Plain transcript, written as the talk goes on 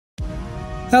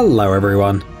Hello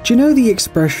everyone. Do you know the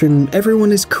expression,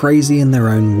 everyone is crazy in their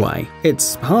own way?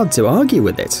 It's hard to argue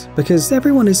with it, because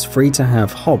everyone is free to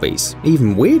have hobbies,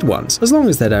 even weird ones, as long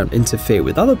as they don't interfere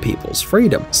with other people's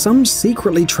freedom. Some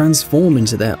secretly transform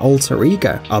into their alter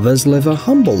ego, others live a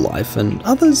humble life, and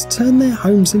others turn their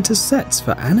homes into sets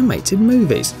for animated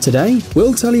movies. Today,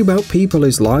 we'll tell you about people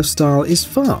whose lifestyle is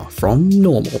far from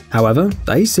normal. However,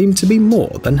 they seem to be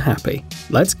more than happy.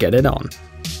 Let's get it on.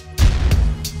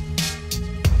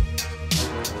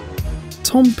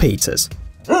 Tom Peters.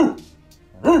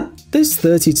 This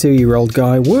 32-year-old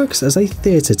guy works as a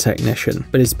theatre technician,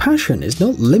 but his passion is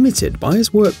not limited by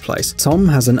his workplace. Tom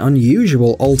has an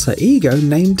unusual alter ego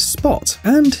named Spot,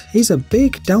 and he's a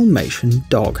big Dalmatian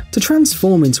dog. To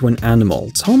transform into an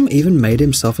animal, Tom even made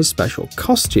himself a special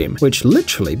costume, which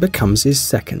literally becomes his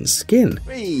second skin.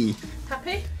 Hey.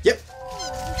 Happy? Yep.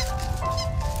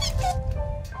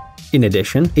 In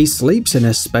addition, he sleeps in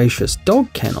a spacious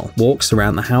dog kennel, walks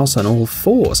around the house on all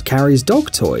fours, carries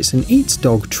dog toys, and eats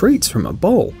dog treats from a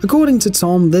bowl. According to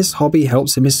Tom, this hobby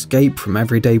helps him escape from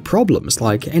everyday problems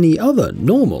like any other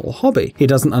normal hobby. He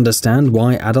doesn't understand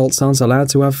why adults aren't allowed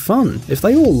to have fun if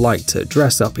they all like to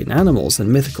dress up in animals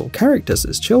and mythical characters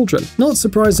as children. Not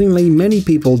surprisingly, many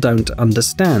people don't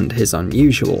understand his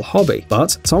unusual hobby,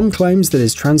 but Tom claims that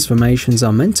his transformations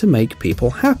are meant to make people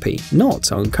happy,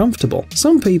 not uncomfortable.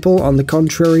 Some people, on the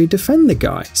contrary, defend the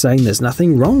guy, saying there's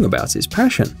nothing wrong about his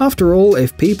passion. After all,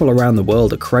 if people around the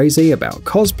world are crazy about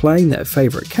cosplaying their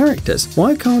favorite characters,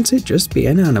 why can't it just be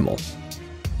an animal?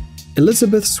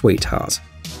 Elizabeth Sweetheart.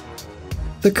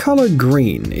 The color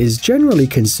green is generally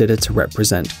considered to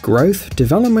represent growth,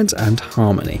 development, and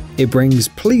harmony. It brings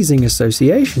pleasing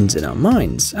associations in our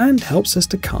minds and helps us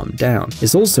to calm down.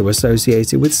 It's also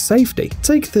associated with safety.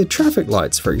 Take the traffic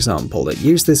lights, for example, that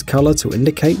use this color to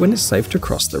indicate when it's safe to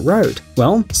cross the road.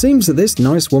 Well, seems that this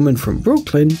nice woman from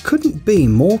Brooklyn couldn't be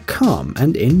more calm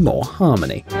and in more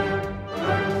harmony.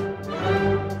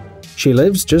 She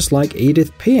lives just like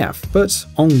Edith Piaf, but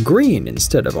on green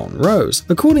instead of on rose.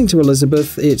 According to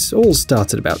Elizabeth, it all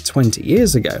started about 20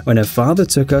 years ago, when her father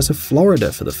took her to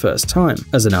Florida for the first time.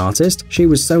 As an artist, she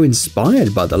was so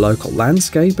inspired by the local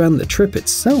landscape and the trip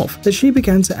itself that she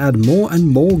began to add more and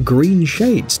more green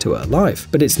shades to her life.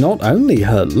 But it's not only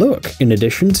her look. In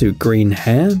addition to green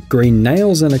hair, green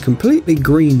nails, and a completely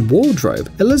green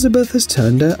wardrobe, Elizabeth has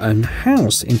turned her own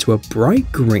house into a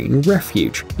bright green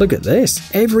refuge. Look at this.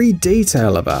 Every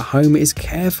detail of our home is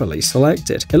carefully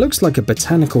selected. It looks like a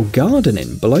botanical garden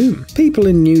in bloom. People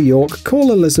in New York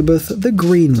call Elizabeth the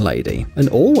Green Lady and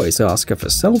always ask her for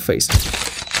selfies.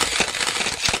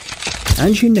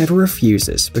 And she never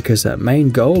refuses, because her main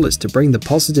goal is to bring the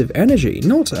positive energy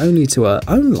not only to her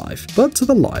own life, but to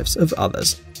the lives of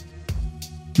others.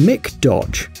 Mick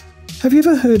Dodge. Have you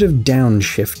ever heard of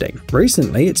downshifting?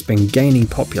 Recently, it's been gaining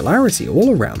popularity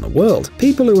all around the world.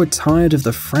 People who are tired of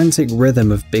the frantic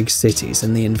rhythm of big cities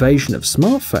and the invasion of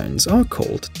smartphones are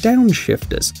called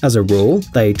downshifters. As a rule,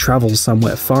 they travel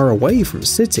somewhere far away from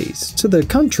cities, to the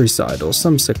countryside or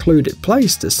some secluded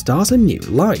place to start a new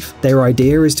life. Their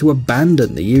idea is to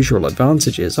abandon the usual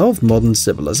advantages of modern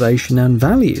civilization and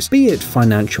values, be it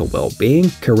financial well-being,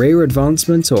 career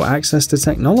advancement, or access to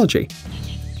technology.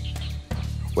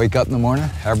 Wake up in the morning,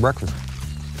 have breakfast.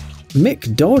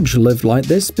 Mick Dodge lived like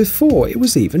this before it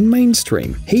was even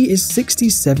mainstream. He is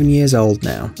 67 years old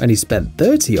now, and he spent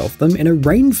 30 of them in a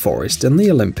rainforest in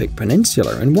the Olympic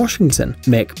Peninsula in Washington.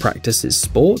 Mick practices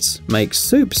sports, makes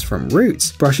soups from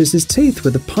roots, brushes his teeth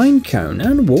with a pine cone,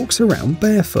 and walks around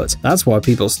barefoot. That's why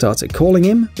people started calling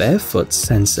him Barefoot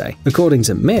Sensei. According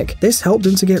to Mick, this helped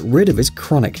him to get rid of his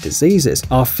chronic diseases.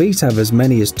 Our feet have as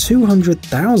many as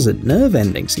 200,000 nerve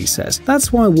endings, he says.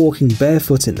 That's why walking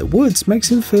barefoot in the woods makes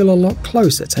him feel a lot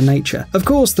closer to nature. Of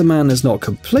course, the man has not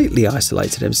completely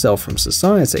isolated himself from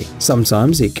society.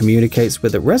 Sometimes he communicates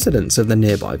with the residents of the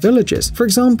nearby villages, for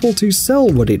example, to sell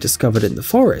what he discovered in the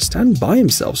forest and buy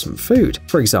himself some food.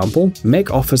 For example,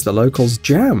 Mick offers the locals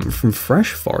jam from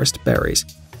fresh forest berries.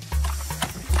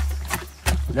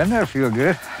 Doesn't that feel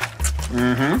good?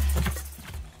 Mm-hmm.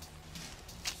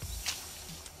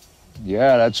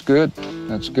 Yeah, that's good.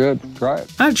 That's good. Try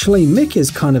it. Actually, Mick is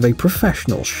kind of a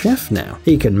professional chef now.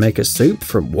 He can make a soup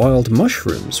from wild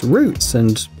mushrooms, roots,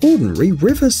 and ordinary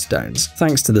river stones.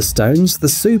 Thanks to the stones, the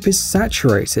soup is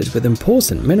saturated with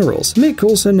important minerals. Mick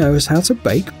also knows how to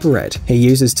bake bread. He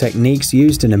uses techniques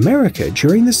used in America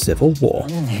during the Civil War.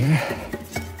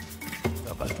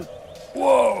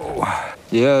 Whoa!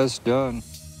 Yeah, it's done.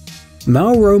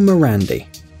 Mauro Morandi.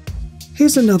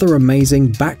 here's another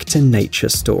amazing back to nature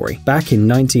story. Back in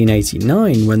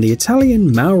 1989, when the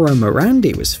Italian Mauro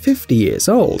Morandi was 50 years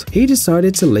old, he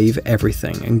decided to leave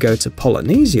everything and go to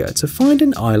Polynesia to find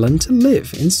an island to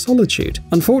live in solitude.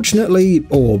 Unfortunately,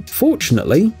 or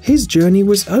fortunately, his journey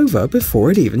was over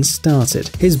before it even started.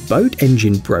 His boat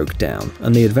engine broke down,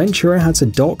 and the adventurer had to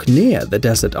dock near the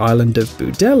desert island of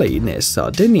Budelli near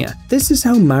Sardinia. This is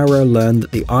how Mauro learned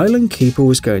that the island keeper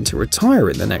was going to retire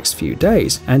in the next few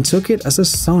days, and took it as a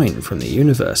sign from the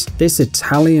universe. This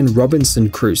Italian Robinson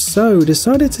Crusoe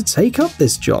decided to take up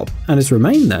this job, and has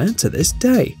remained there to this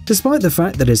day. Despite the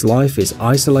fact that his life is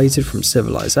isolated from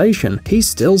civilization, he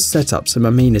still set up some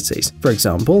amenities. For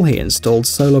example, he installed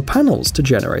solar panels to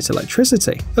generate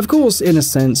electricity. Of course, in a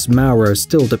sense, Mauro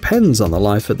still depends on the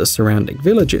life of the surrounding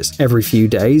villages. Every few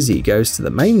days he goes to the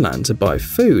mainland to buy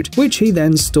food, which he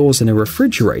then stores in a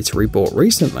refrigerator he bought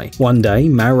recently. One day,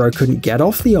 Mauro couldn't get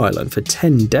off the island for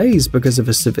 10 days because of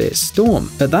a severe storm.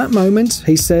 At that moment,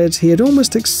 he said he had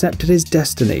almost accepted his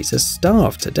destiny to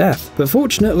starve to death, but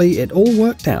fortunately it all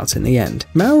worked out in the end.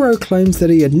 Mauro claims that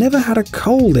he had never had a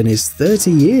cold in his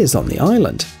 30 years on the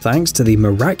island, thanks to the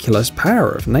miraculous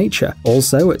power of nature.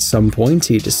 Also, at some point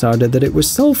he decided that it was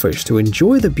selfish to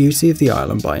enjoy the beauty of the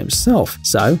island by himself,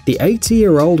 so the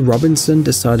 80-year-old Robinson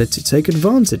decided to take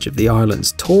advantage of the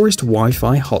island's tourist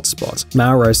Wi-Fi hotspot.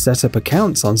 Mauro set up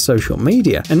accounts on social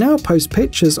media and now posts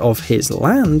pictures of his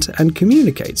land and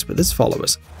communicates with his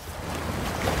followers.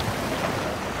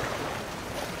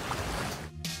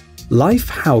 Leif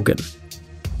Haugen.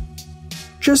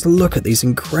 Just look at these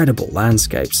incredible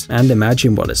landscapes and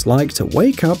imagine what it's like to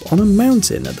wake up on a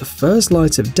mountain at the first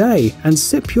light of day and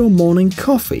sip your morning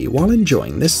coffee while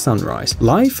enjoying this sunrise.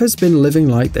 Leif has been living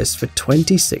like this for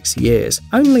 26 years,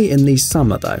 only in the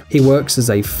summer though. He works as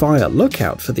a fire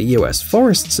lookout for the US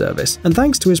Forest Service, and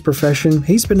thanks to his profession,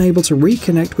 he's been able to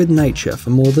reconnect with nature for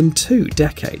more than 2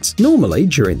 decades. Normally,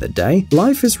 during the day,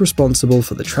 Leif is responsible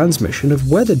for the transmission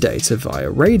of weather data via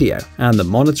radio and the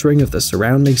monitoring of the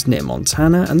surroundings near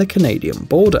Montana and the Canadian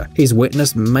border. He's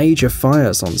witnessed major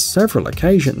fires on several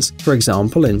occasions. For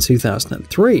example, in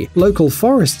 2003, local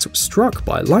forests were struck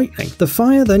by lightning. The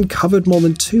fire then covered more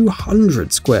than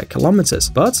 200 square kilometers.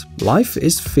 But Leif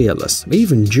is fearless.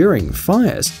 Even during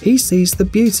fires, he sees the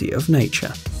beauty of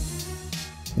nature.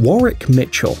 Warwick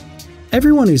Mitchell.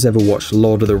 Everyone who's ever watched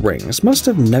Lord of the Rings must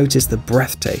have noticed the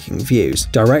breathtaking views.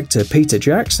 Director Peter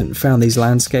Jackson found these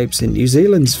landscapes in New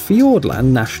Zealand's Fiordland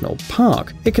National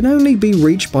Park. It can only be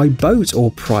reached by boat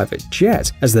or private jet,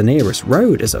 as the nearest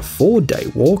road is a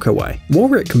 4-day walk away.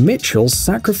 Warwick Mitchell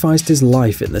sacrificed his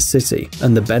life in the city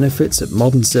and the benefits of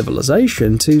modern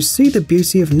civilization to see the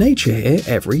beauty of nature here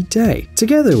every day.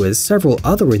 Together with several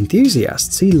other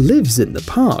enthusiasts, he lives in the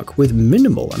park with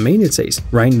minimal amenities: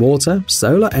 rainwater,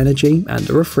 solar energy, and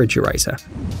a refrigerator.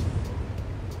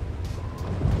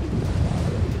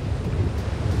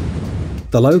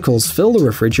 The locals fill the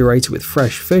refrigerator with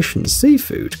fresh fish and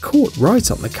seafood caught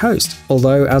right on the coast,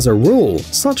 although as a rule,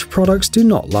 such products do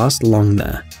not last long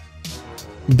there.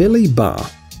 Billy Barr.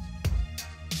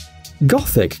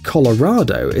 Gothic,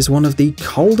 Colorado is one of the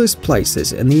coldest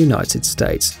places in the United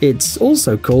States. It's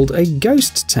also called a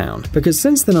ghost town because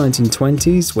since the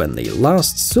 1920s, when the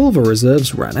last silver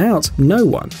reserves ran out, no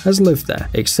one has lived there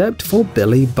except for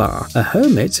Billy Barr, a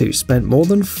hermit who spent more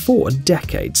than 4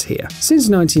 decades here. Since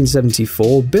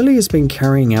 1974, Billy has been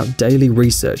carrying out daily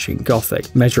research in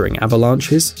Gothic, measuring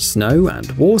avalanches, snow,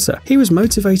 and water. He was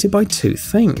motivated by 2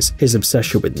 things: his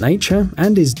obsession with nature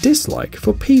and his dislike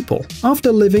for people.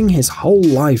 After living his whole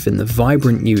life in the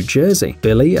vibrant New Jersey,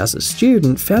 Billy, as a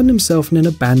student, found himself in an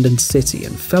abandoned city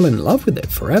and fell in love with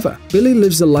it forever. Billy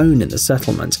lives alone in the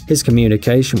settlement. His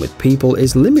communication with people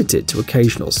is limited to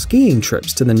occasional skiing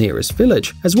trips to the nearest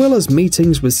village, as well as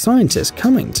meetings with scientists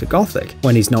coming to Gothic.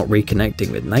 When he's not reconnecting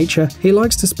with nature, he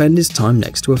likes to spend his time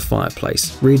next to a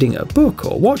fireplace, reading a book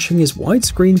or watching his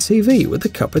widescreen TV with a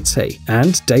cup of tea.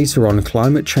 And data on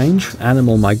climate change,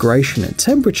 animal migration, and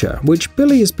temperature, which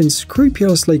Billy has been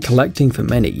scrupulously collecting for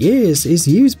many years, is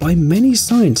used by many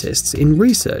scientists in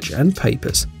research and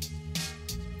papers.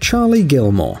 Charlie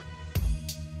Gilmore.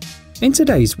 In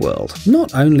today's world,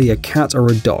 not only a cat or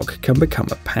a dog can become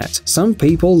a pet. Some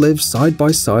people live side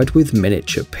by side with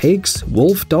miniature pigs,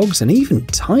 wolf dogs, and even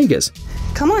tigers.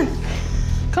 Come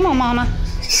on, mama.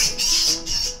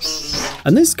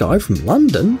 And this guy from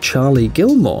London, Charlie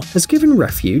Gilmore, has given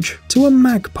refuge to a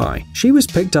magpie. She was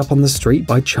picked up on the street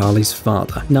by Charlie's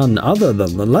father, none other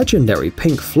than the legendary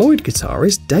Pink Floyd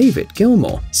guitarist David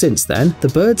Gilmour. Since then, the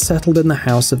bird settled in the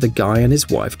house of the guy and his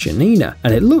wife Janina,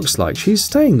 and it looks like she's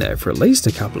staying there for at least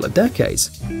a couple of decades.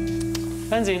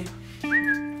 Benzine.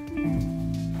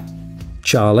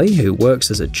 Charlie, who works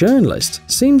as a journalist,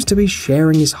 seems to be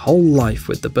sharing his whole life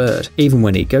with the bird, even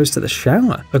when he goes to the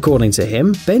shower. According to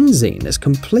him, benzene has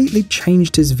completely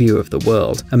changed his view of the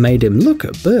world and made him look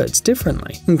at birds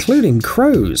differently, including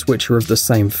crows, which are of the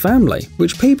same family,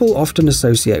 which people often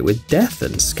associate with death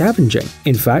and scavenging.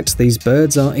 In fact, these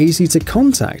birds are easy to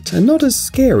contact and not as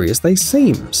scary as they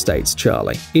seem, states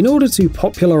Charlie. In order to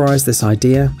popularize this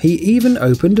idea, he even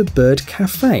opened a bird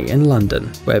cafe in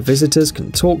London, where visitors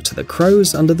can talk to the crows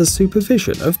under the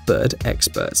supervision of bird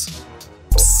experts.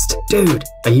 Psst, dude,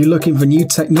 are you looking for new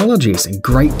technologies and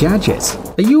great gadgets?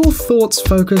 Are your thoughts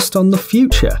focused on the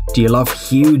future? Do you love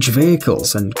huge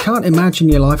vehicles and can't imagine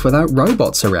your life without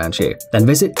robots around you? Then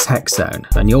visit TechZone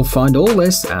and you'll find all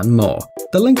this and more.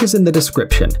 The link is in the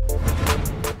description.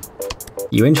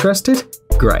 You interested?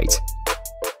 Great.